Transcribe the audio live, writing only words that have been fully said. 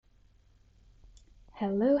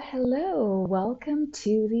Hello, hello. Welcome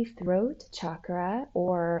to the throat chakra,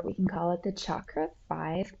 or we can call it the Chakra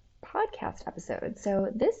 5 podcast episode. So,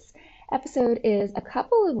 this episode is a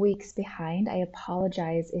couple of weeks behind. I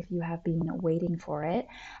apologize if you have been waiting for it.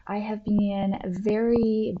 I have been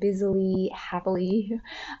very busily, happily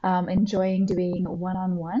enjoying doing one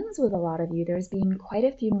on ones with a lot of you. There's been quite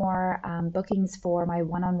a few more bookings for my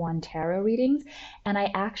one on one tarot readings, and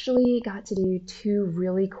I actually got to do two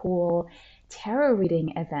really cool tarot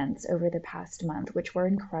reading events over the past month, which were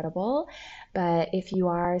incredible. But if you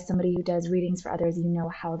are somebody who does readings for others, you know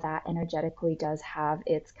how that energetically does have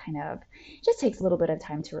its just takes a little bit of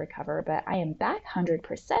time to recover. But I am back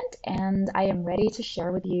 100% and I am ready to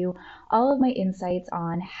share with you all of my insights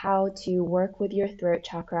on how to work with your throat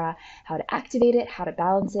chakra, how to activate it, how to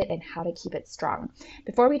balance it, and how to keep it strong.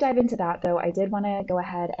 Before we dive into that, though, I did want to go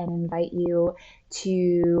ahead and invite you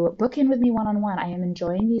to book in with me one-on-one. I am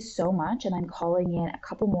enjoying these so much, and I'm calling in a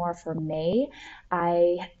couple more for May.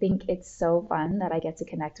 I think it's so fun that I get to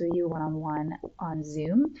connect with you one-on-one on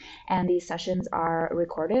Zoom, and these sessions are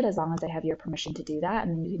recorded as long as I have your permission to do that,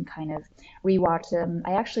 and you can kind of rewatch them.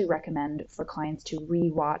 I actually recommend for clients to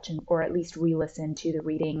rewatch or at least re-listen to the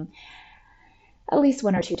reading at least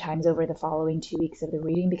one or two times over the following 2 weeks of the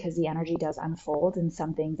reading, because the energy does unfold, and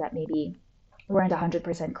some things that maybe weren't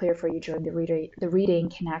 100% clear for you during the reading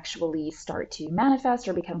can actually start to manifest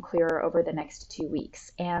or become clearer over the next 2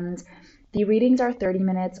 weeks. And the readings are 30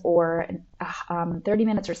 minutes or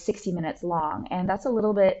 60 minutes long, and that's a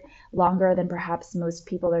little bit longer than perhaps most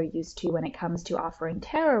people are used to when it comes to offering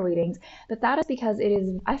tarot readings. But that is because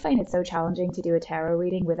I find it so challenging to do a tarot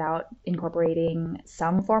reading without incorporating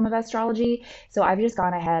some form of astrology. So I've just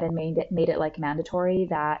gone ahead and made it like mandatory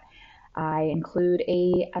that I include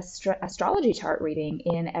a astrology chart reading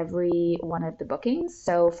in every one of the bookings.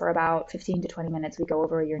 So for about 15 to 20 minutes, we go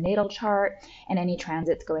over your natal chart and any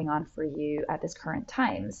transits going on for you at this current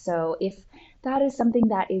time. So if that is something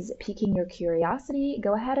that is piquing your curiosity,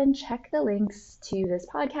 go ahead and check the links to this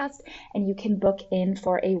podcast and you can book in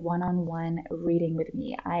for a one-on-one reading with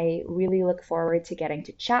me. I really look forward to getting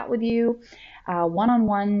to chat with you.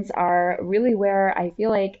 One-on-ones are really where I feel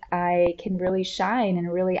like I can really shine,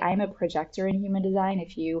 and really I'm a projector in human design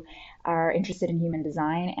if you are interested in human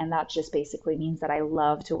design, and that just basically means that I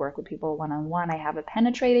love to work with people one-on-one. I have a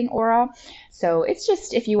penetrating aura, so it's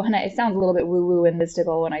just, if you want to, it sounds a little bit woo-woo and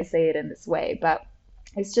mystical when I say it in this way, but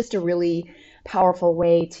it's just a really powerful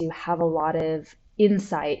way to have a lot of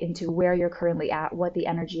insight into where you're currently at, what the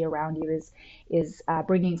energy around you is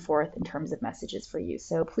bringing forth in terms of messages for you.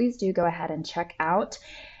 So please do go ahead and check out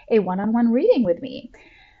a one-on-one reading with me.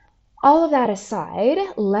 All of that aside,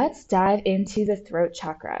 let's dive into the throat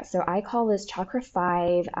chakra. So I call this chakra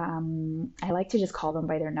 5. I like to just call them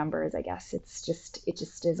by their numbers, I guess. It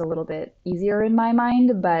just is a little bit easier in my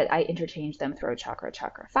mind, but I interchange them: throat chakra,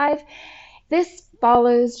 chakra 5. This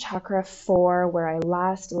follows chakra 4, where I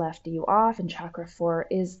last left you off, and chakra 4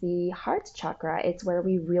 is the heart chakra. It's where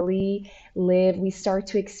we really live. We start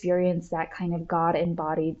to experience that kind of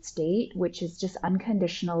God-embodied state, which is just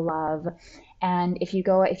unconditional love. And if you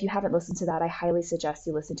haven't listened to that, I highly suggest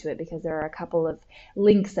you listen to it, because there are a couple of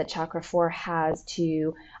links that chakra 4 has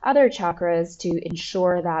to other chakras to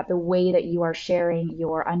ensure that the way that you are sharing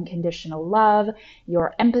your unconditional love,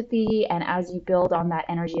 your empathy, and as you build on that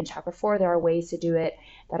energy in chakra 4, there are ways to do it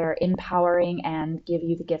that are empowering and give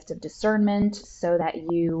you the gift of discernment, so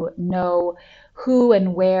that you know who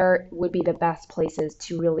and where would be the best places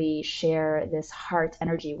to really share this heart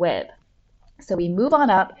energy with. So we move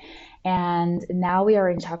on up, and now we are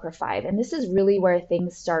in chakra 5. And this is really where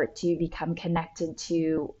things start to become connected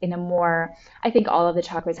to, in a more, I think all of the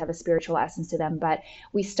chakras have a spiritual essence to them, but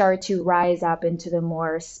we start to rise up into the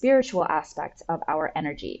more spiritual aspects of our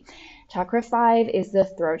energy. Chakra 5 is the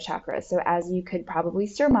throat chakra. So as you could probably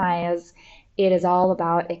surmise, it is all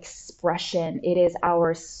about expression. It is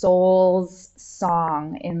our soul's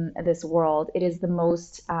song in this world. It is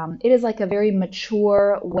it is like a very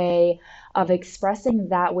mature way of expressing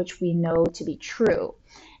that which we know to be true.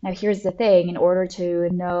 Now, here's the thing: in order to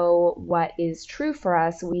know what is true for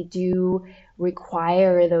us, we do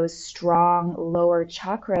require those strong lower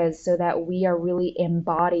chakras so that we are really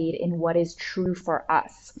embodied in what is true for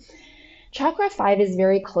us. Chakra 5 is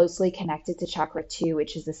very closely connected to chakra 2,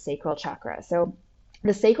 which is the sacral chakra. So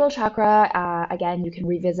the sacral chakra, again, you can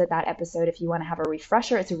revisit that episode if you want to have a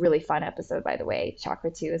refresher. It's a really fun episode, by the way.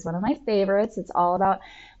 Chakra 2 is one of my favorites. It's all about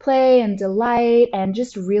play and delight and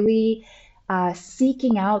just really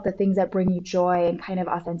seeking out the things that bring you joy and kind of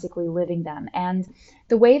authentically living them. And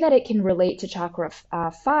the way that it can relate to chakra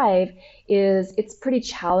 5 is it's pretty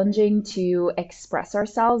challenging to express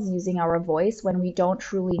ourselves using our voice when we don't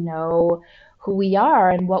truly know who we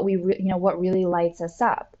are and what what really lights us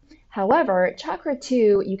up. However, chakra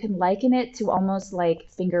 2, you can liken it to almost like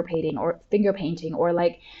finger painting or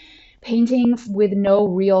like painting with no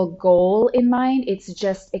real goal in mind. It's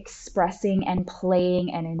just expressing and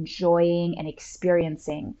playing and enjoying and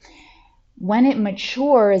experiencing. When it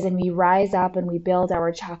matures and we rise up and we build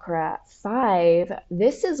our chakra 5,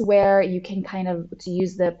 this is where you can kind of, to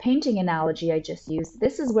use the painting analogy I just used,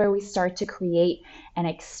 this is where we start to create and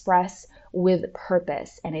express with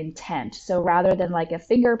purpose and intent. So rather than like a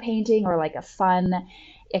finger painting or like a fun,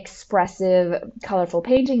 expressive, colorful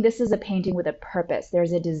painting, this is a painting with a purpose.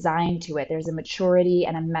 There's a design to it. There's a maturity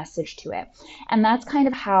and a message to it. And that's kind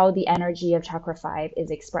of how the energy of chakra 5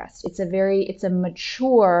 is expressed. It's a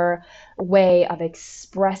mature way of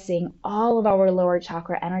expressing all of our lower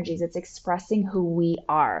chakra energies. It's expressing who we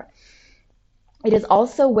are. It is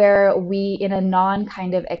also where we, in a non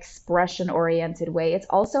kind of expression oriented way, it's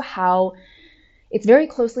also how it's very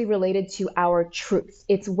closely related to our truth.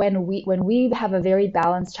 It's when we have a very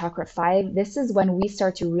balanced chakra 5, this is when we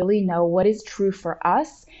start to really know what is true for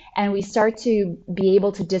us, and we start to be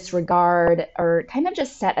able to disregard or kind of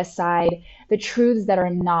just set aside the truths that are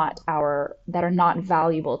not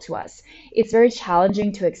valuable to us. It's very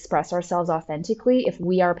challenging to express ourselves authentically if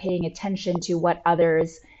we are paying attention to what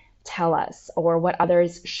others tell us or what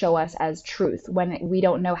others show us as truth, when we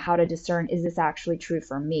don't know how to discern, is this actually true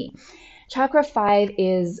for me? Chakra 5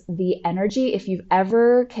 is the energy. If you've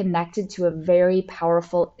ever connected to a very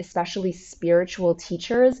powerful, especially spiritual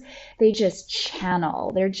teachers, they just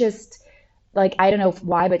channel. They're just like, I don't know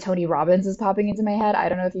why, but Tony Robbins is popping into my head. I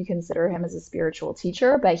don't know if you consider him as a spiritual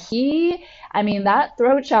teacher, but that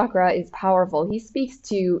throat chakra is powerful. He speaks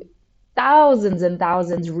to thousands and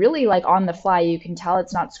thousands, really like on the fly. You can tell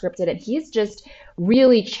it's not scripted, and he's just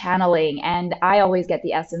really channeling. And I always get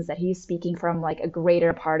the essence that he's speaking from like a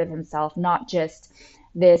greater part of himself, not just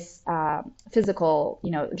this physical,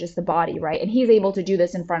 just the body, right? And he's able to do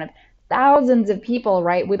this in front of thousands of people,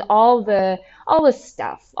 right? With all the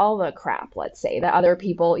stuff, all the crap, let's say, that other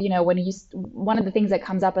people, one of the things that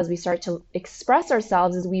comes up as we start to express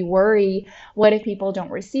ourselves is we worry, what if people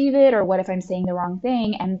don't receive it, or what if I'm saying the wrong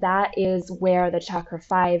thing? And that is where the chakra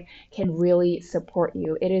 5 can really support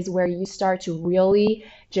you. It is where you start to really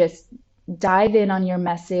just dive in on your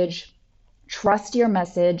message, trust your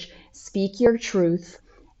message, speak your truth,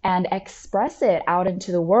 and express it out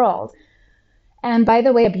into the world. And by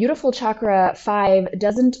the way, a beautiful chakra 5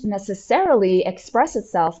 doesn't necessarily express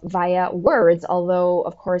itself via words, although,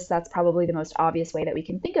 of course, that's probably the most obvious way that we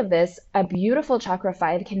can think of this. A beautiful chakra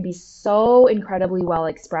 5 can be so incredibly well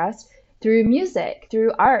expressed through music,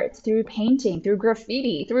 through art, through painting, through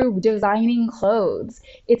graffiti, through designing clothes.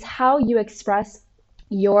 It's how you express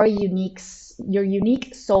your unique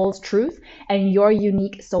soul's truth and your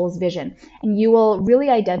unique soul's vision. And you will really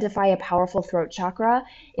identify a powerful throat chakra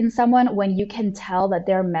in someone when you can tell that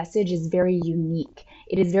their message is very unique.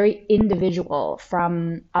 It is very individual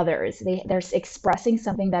from others. They're expressing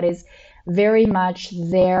something that is very much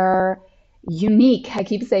their unique, I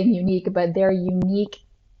keep saying unique, but their unique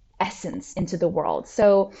essence into the world.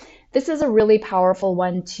 So this is a really powerful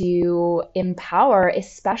one to empower,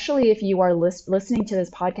 especially if you are listening to this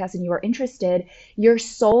podcast and you are interested. Your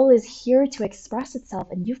soul is here to express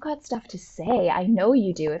itself, and you've got stuff to say. I know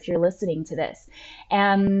you do if you're listening to this.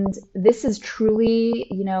 And this is truly,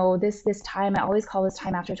 this time, I always call this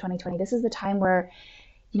time after 2020. This is the time where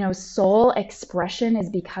soul expression is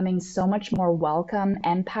becoming so much more welcome.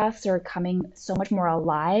 Empaths are coming so much more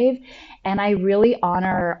alive. And I really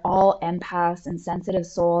honor all empaths and sensitive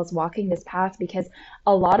souls walking this path, because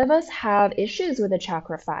a lot of us have issues with the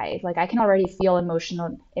chakra 5. Like, I can already feel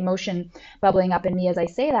emotion bubbling up in me as I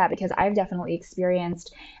say that, because I've definitely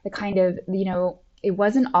experienced the kind of, it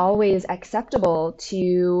wasn't always acceptable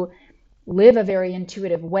to live a very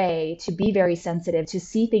intuitive way, to be very sensitive, to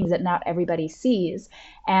see things that not everybody sees.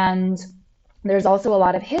 And there's also a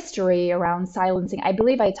lot of history around silencing. I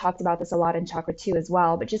believe I talked about this a lot in chakra 2 as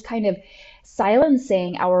well, but just kind of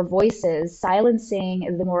silencing our voices,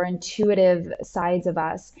 silencing the more intuitive sides of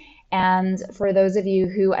us. And for those of you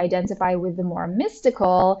who identify with the more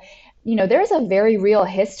mystical, there's a very real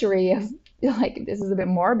history of, like, this is a bit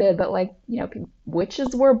morbid, but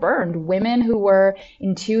witches were burned. Women who were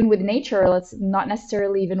in tune with nature, let's not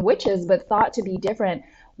necessarily even witches, but thought to be different,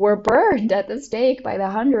 were burned at the stake by the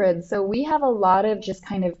hundreds. So we have a lot of just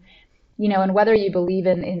kind of and whether you believe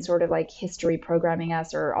in sort of like history programming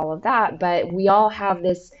us or all of that, but we all have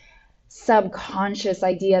this subconscious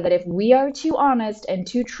idea that if we are too honest and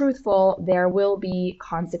too truthful, there will be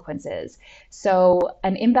consequences. So,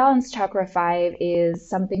 an imbalanced chakra 5 is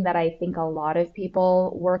something that I think a lot of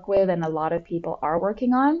people work with and a lot of people are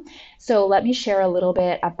working on. So, let me share a little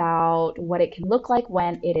bit about what it can look like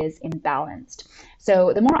when it is imbalanced.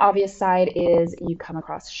 So, the more obvious side is you come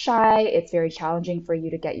across shy. It's very challenging for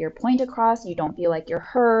you to get your point across. You don't feel like you're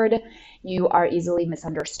heard. You are easily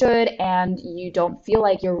misunderstood, and you don't feel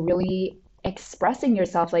like you're really expressing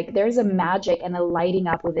yourself. Like there's a magic and a lighting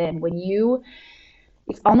up within when you,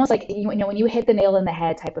 it's almost like, when you hit the nail in the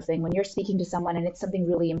head type of thing, when you're speaking to someone and it's something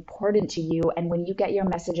really important to you, and when you get your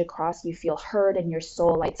message across, you feel heard and your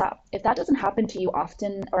soul lights up. If that doesn't happen to you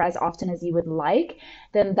often or as often as you would like,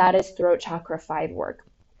 then that is throat chakra 5 work.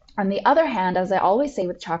 On the other hand, as I always say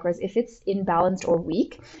with chakras, if it's imbalanced or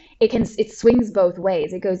weak, it swings both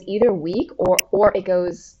ways. It goes either weak or it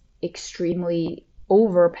goes extremely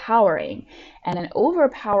overpowering. And an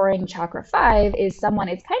overpowering chakra 5 is someone,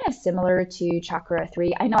 it's kind of similar to chakra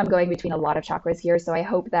 3. I know I'm going between a lot of chakras here, so I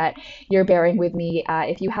hope that you're bearing with me.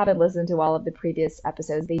 If you haven't listened to all of the previous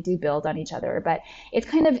episodes, they do build on each other, but it's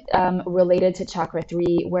kind of related to chakra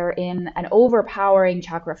 3, wherein an overpowering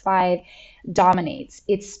chakra 5 dominates.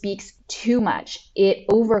 It speaks too much. It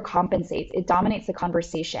overcompensates. It dominates the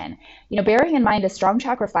conversation. Bearing in mind, a strong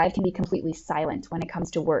chakra 5 can be completely silent when it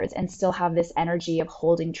comes to words and still have this energy of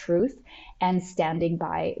holding truth and standing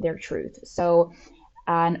by their truth. So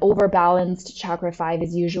an overbalanced chakra 5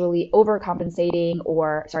 is usually overcompensating,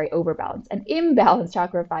 or sorry, overbalanced. An imbalanced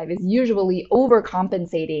chakra 5 is usually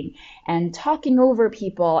overcompensating and talking over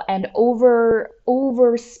people and over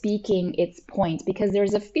speaking its point, because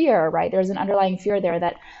there's a fear, right? There's an underlying fear there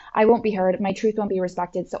that I won't be heard, my truth won't be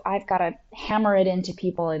respected, so I've got to hammer it into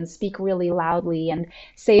people and speak really loudly and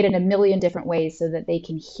say it in a million different ways so that they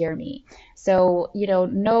can hear me. So,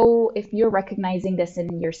 know if you're recognizing this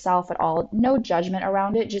in yourself at all, no judgment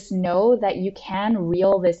around it. Just know that you can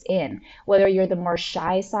reel this in, whether you're the more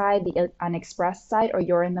shy side, the unexpressed side, or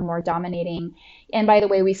you're in the more dominating. And by the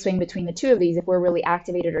way, we swing between the two of these. If we're really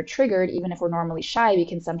activated or triggered, even if we're normally shy, we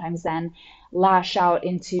can sometimes then lash out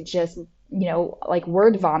into just like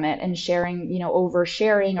word vomit and sharing,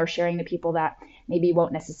 oversharing or sharing to people that maybe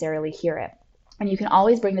won't necessarily hear it. And you can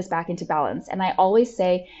always bring this back into balance. And I always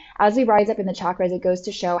say, as we rise up in the chakras, it goes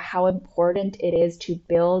to show how important it is to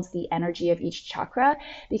build the energy of each chakra,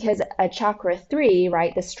 because a chakra 3,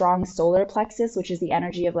 right, the strong solar plexus, which is the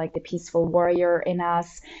energy of like the peaceful warrior in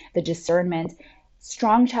us, the discernment,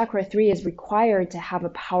 strong chakra 3 is required to have a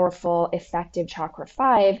powerful, effective chakra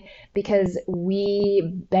 5, because we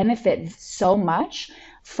benefit so much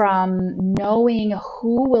from knowing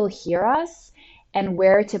who will hear us and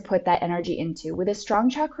where to put that energy into. With a strong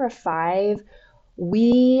chakra 5,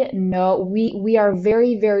 we know we are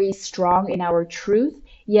very, very strong in our truth,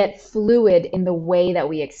 yet fluid in the way that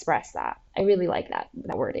we express that. I really like that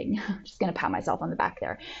wording. I'm just gonna pat myself on the back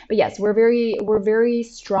there. But yes, we're very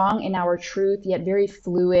strong in our truth, yet very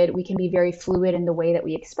fluid. We can be very fluid in the way that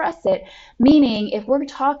we express it. Meaning, if we're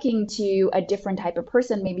talking to a different type of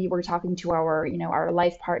person, maybe we're talking to our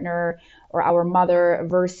life partner or our mother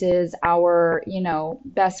versus our,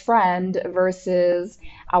 best friend versus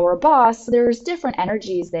our boss, there's different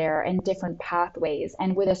energies there and different pathways.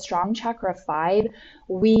 And with a strong chakra 5,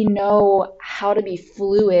 we know how to be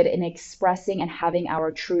fluid in expressing and having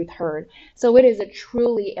our truth heard. So it is a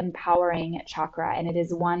truly empowering chakra, and it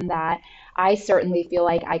is one that I certainly feel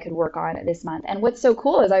like I could work on this month. And what's so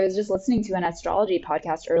cool is I was just listening to an astrology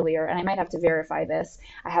podcast earlier, and I might have to verify this.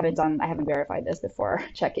 I haven't verified this before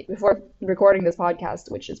recording this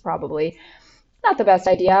podcast, which is probably not the best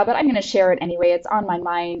idea, but I'm going to share it anyway. It's on my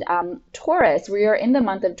mind. Taurus, we are in the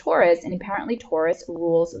month of Taurus, and apparently Taurus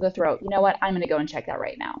rules the throat. You know what? I'm going to go and check that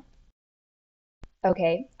right now.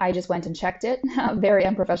 Okay, I just went and checked it. Very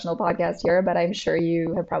unprofessional podcast here, but I'm sure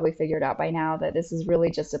you have probably figured out by now that this is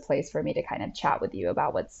really just a place for me to kind of chat with you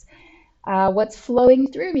about what's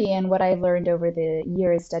flowing through me and what I've learned over the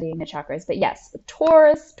years studying the chakras. But yes,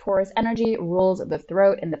 Taurus energy rules the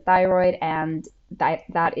throat and the thyroid, and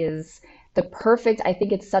that is I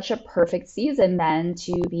think it's such a perfect season then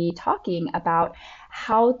to be talking about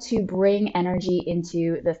how to bring energy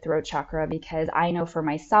into the throat chakra, because I know for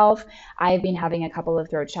myself, I've been having a couple of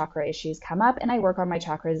throat chakra issues come up, and I work on my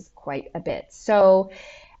chakras quite a bit. So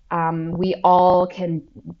we all can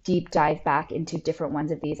deep dive back into different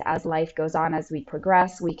ones of these as life goes on, as we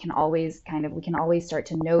progress. We can always start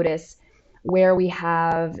to notice where we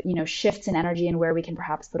have, shifts in energy and where we can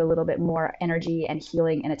perhaps put a little bit more energy and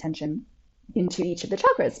healing and attention into each of the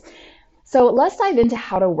chakras. So let's dive into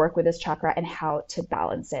how to work with this chakra and how to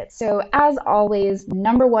balance it. So as always,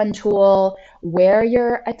 number one tool, where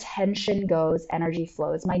your attention goes, energy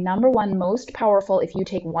flows. My number one most powerful, if you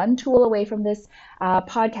take one tool away from this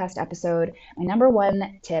podcast episode, my number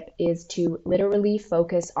one tip is to literally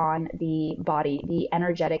focus on the body, the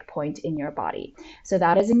energetic point in your body. So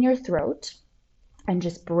that is in your throat, and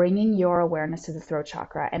just bringing your awareness to the throat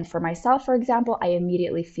chakra. And for myself, for example, I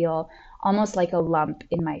immediately feel almost like a lump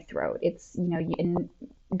in my throat. It's, you can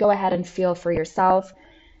go ahead and feel for yourself.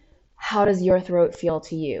 How does your throat feel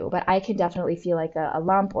to you? But I can definitely feel like a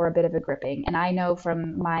lump or a bit of a gripping. And I know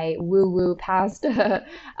from my woo-woo past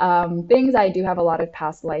things, I do have a lot of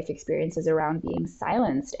past life experiences around being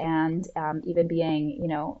silenced and even being,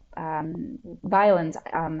 violence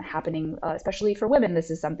happening, especially for women. This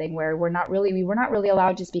is something where we were not really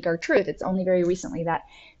allowed to speak our truth. It's only very recently that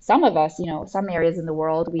some of us, some areas in the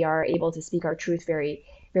world, we are able to speak our truth very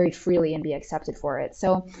very freely and be accepted for it.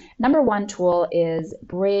 So number one tool is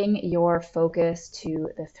bring your focus to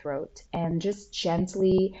the throat and just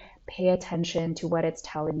gently pay attention to what it's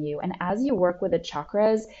telling you. And as you work with the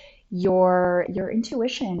chakras, your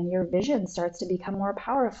intuition and your vision starts to become more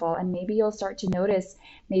powerful, and maybe you'll start to notice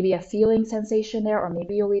maybe a feeling sensation there, or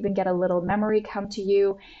maybe you'll even get a little memory come to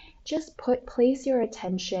you. Just place your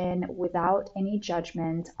attention without any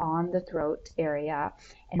judgment on the throat area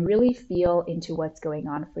and really feel into what's going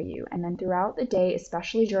on for you. And then throughout the day,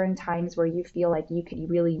 especially during times where you feel like you could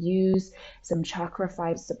really use some chakra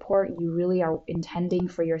 5 support, you really are intending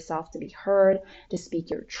for yourself to be heard, to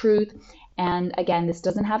speak your truth. And again, this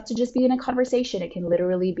doesn't have to just be in a conversation. It can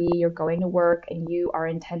literally be you're going to work and you are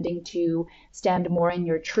intending to stand more in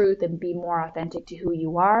your truth and be more authentic to who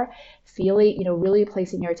you are. Feeling, really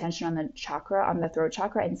placing your attention on the chakra, on the throat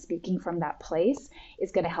chakra, and speaking from that place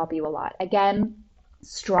is going to help you a lot. Again,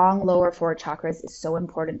 strong lower 4 chakras is so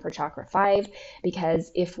important for chakra 5,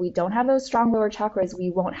 because if we don't have those strong lower chakras, we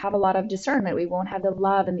won't have a lot of discernment. We won't have the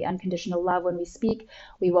love and the unconditional love when we speak.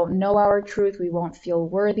 We won't know our truth. We won't feel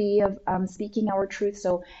worthy of speaking our truth.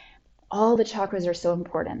 So all the chakras are so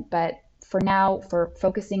important. But for now, for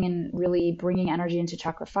focusing and really bringing energy into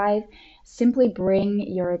chakra 5, simply bring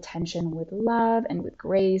your attention with love and with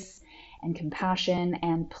grace and compassion,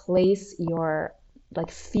 and place your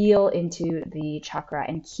feel into the chakra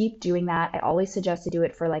and keep doing that. I always suggest to do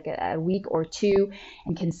it for like a week or two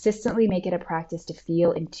and consistently make it a practice to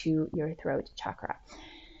feel into your throat chakra.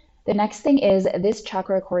 The next thing is this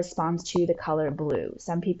chakra corresponds to the color blue.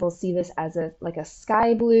 Some people see this as a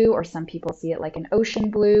sky blue, or some people see it like an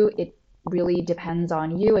ocean blue. It really depends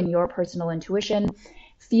on you and your personal intuition.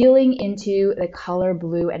 Feeling into the color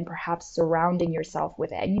blue and perhaps surrounding yourself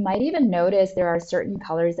with it. And you might even notice there are certain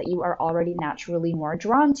colors that you are already naturally more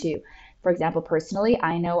drawn to. For example, personally,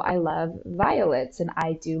 I know I love violets and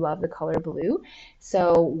I do love the color blue.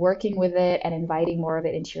 So working with it and inviting more of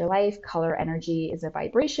it into your life, color energy is a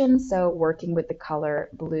vibration. So working with the color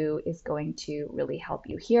blue is going to really help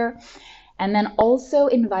you here. And then also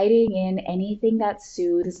inviting in anything that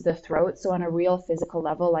soothes the throat. So on a real physical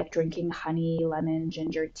level, like drinking honey, lemon,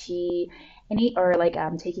 ginger tea,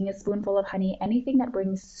 taking a spoonful of honey, anything that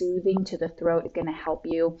brings soothing to the throat is going to help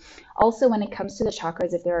you. Also, when it comes to the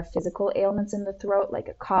chakras, if there are physical ailments in the throat, like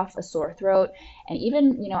a cough, a sore throat, and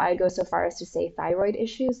even, I go so far as to say thyroid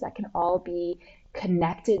issues, that can all be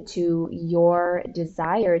connected to your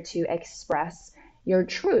desire to express your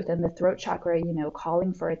truth, and the throat chakra,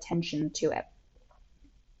 calling for attention to it.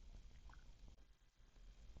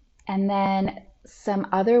 And then some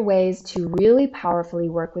other ways to really powerfully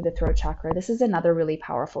work with the throat chakra. This is another really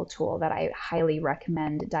powerful tool that I highly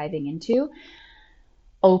recommend diving into.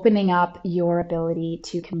 Opening up your ability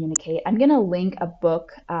to communicate. I'm going to link a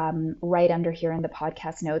book right under here in the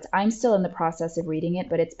podcast notes. I'm still in the process of reading it,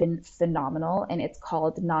 but it's been phenomenal, and it's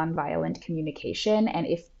called Nonviolent Communication. And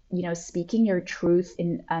if speaking your truth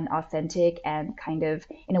in an authentic and kind of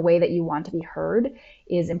in a way that you want to be heard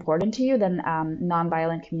is important to you, then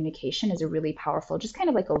nonviolent communication is a really powerful, just kind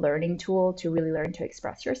of like a learning tool to really learn to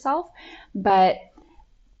express yourself. But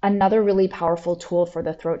another really powerful tool for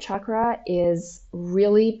the throat chakra is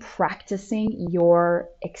really practicing your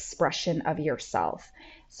expression of yourself.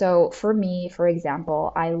 So for me, for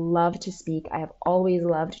example, I love to speak. I have always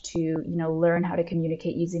loved to, learn how to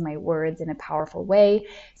communicate using my words in a powerful way.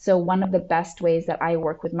 So one of the best ways that I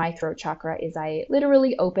work with my throat chakra is I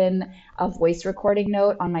literally open a voice recording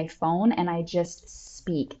note on my phone and I just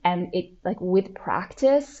speak. And it, with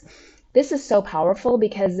practice, this is so powerful,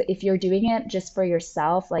 because if you're doing it just for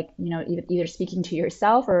yourself, either speaking to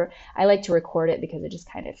yourself, or I like to record it because it just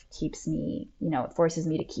kind of keeps me, it forces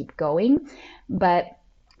me to keep going. But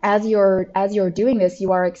as you're doing this,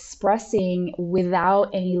 you are expressing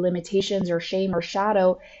without any limitations or shame or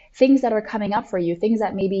shadow things that are coming up for you, things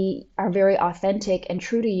that maybe are very authentic and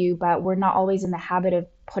true to you, but we're not always in the habit of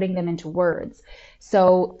putting them into words.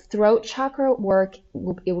 So throat chakra work,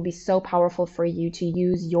 it will be so powerful for you to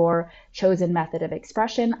use your chosen method of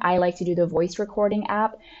expression. I like to do the voice recording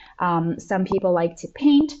app. Some people like to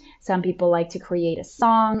paint. Some people like to create a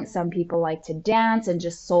song. Some people like to dance and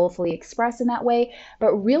just soulfully express in that way.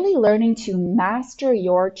 But really learning to master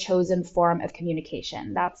your chosen form of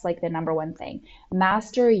communication. That's like the number one thing.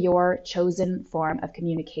 Master your chosen form of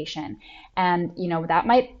communication. And that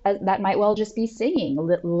might well just be singing,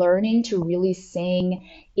 learning to really sing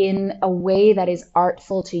in a way that is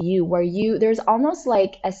artful to you, where there's almost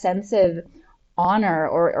like a sense of honor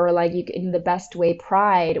or like in the best way,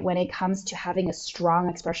 pride when it comes to having a strong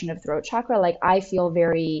expression of throat chakra. Like I feel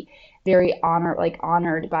very, very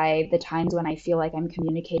honored by the times when I feel like I'm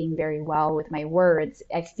communicating very well with my words.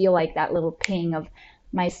 I feel like that little ping of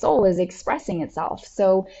my soul is expressing itself.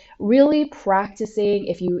 So really practicing,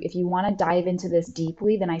 if you want to dive into this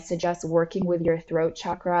deeply, then I suggest working with your throat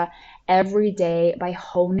chakra every day by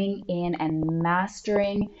honing in and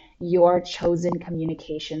mastering your chosen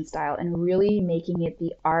communication style and really making it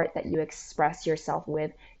the art that you express yourself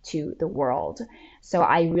with to the world. So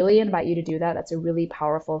I really invite you to do that. That's a really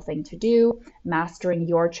powerful thing to do, mastering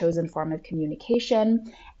your chosen form of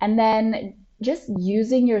communication. And then just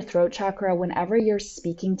using your throat chakra whenever you're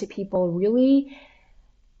speaking to people, really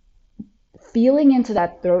feeling into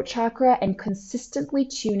that throat chakra and consistently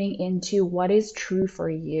tuning into what is true for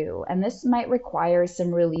you. And this might require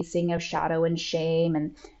some releasing of shadow and shame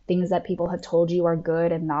and things that people have told you are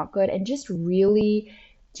good and not good, and just really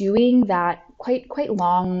doing that quite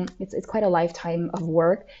long. It's quite a lifetime of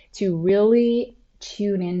work to really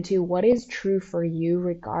tune into what is true for you,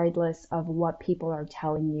 regardless of what people are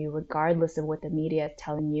telling you, regardless of what the media is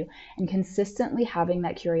telling you, and consistently having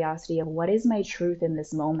that curiosity of what is my truth in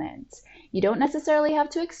this moment. You don't necessarily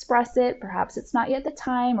have to express it. Perhaps it's not yet the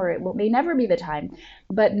time, or may never be the time.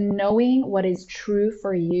 But knowing what is true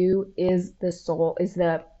for you is the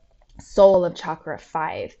soul of chakra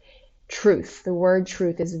 5. Truth. The word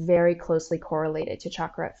truth is very closely correlated to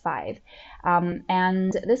chakra 5.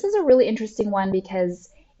 And this is a really interesting one because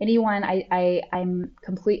I'm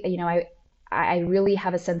complete, I really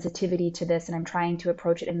have a sensitivity to this, and I'm trying to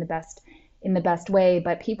approach it in the best way.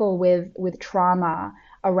 But people with trauma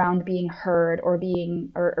around being heard or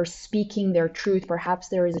or speaking their truth, perhaps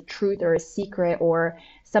there is a truth or a secret or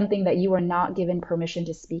something that you are not given permission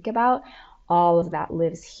to speak about, all of that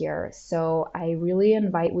lives here. So I really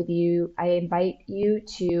invite you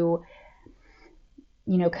to,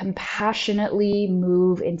 compassionately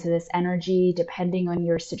move into this energy. Depending on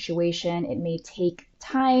your situation, it may take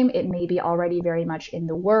time. It may be already very much in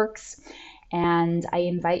the works. And I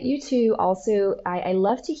invite you to also, I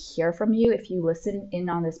love to hear from you. If you listen in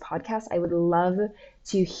on this podcast, I would love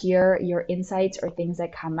to hear your insights or things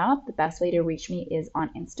that come up. The best way to reach me is on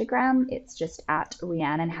Instagram. It's just at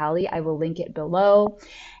Rhiannon Halley. I will link it below.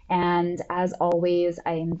 And as always,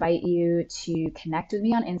 I invite you to connect with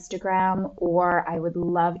me on Instagram, or I would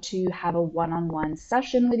love to have a one-on-one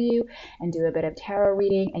session with you and do a bit of tarot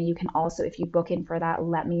reading. And you can also, if you book in for that,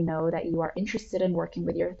 let me know that you are interested in working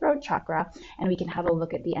with your throat chakra, and we can have a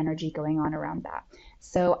look at the energy going on around that.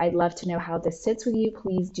 So I'd love to know how this sits with you.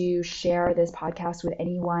 Please do share this podcast with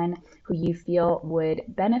anyone who you feel would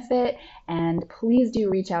benefit. And please do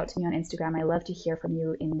reach out to me on Instagram. I love to hear from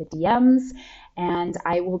you in the DMs. And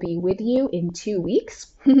I will be with you in 2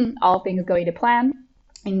 weeks, all things going to plan,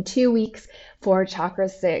 in 2 weeks for Chakra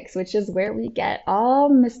 6, which is where we get all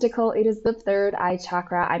mystical. It is the third eye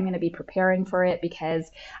chakra. I'm going to be preparing for it because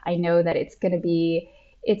I know that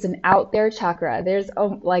it's an out there chakra. There's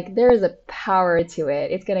a power to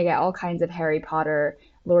it. It's going to get all kinds of Harry Potter,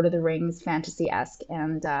 Lord of the Rings, fantasy-esque,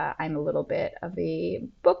 and I'm a little bit of a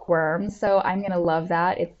bookworm, so I'm going to love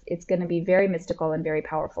that. It's going to be very mystical and very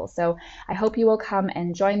powerful. So I hope you will come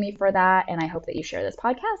and join me for that, and I hope that you share this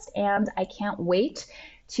podcast, and I can't wait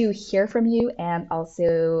to hear from you and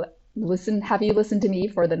also have you listen to me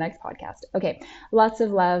for the next podcast. Okay, lots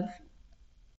of love.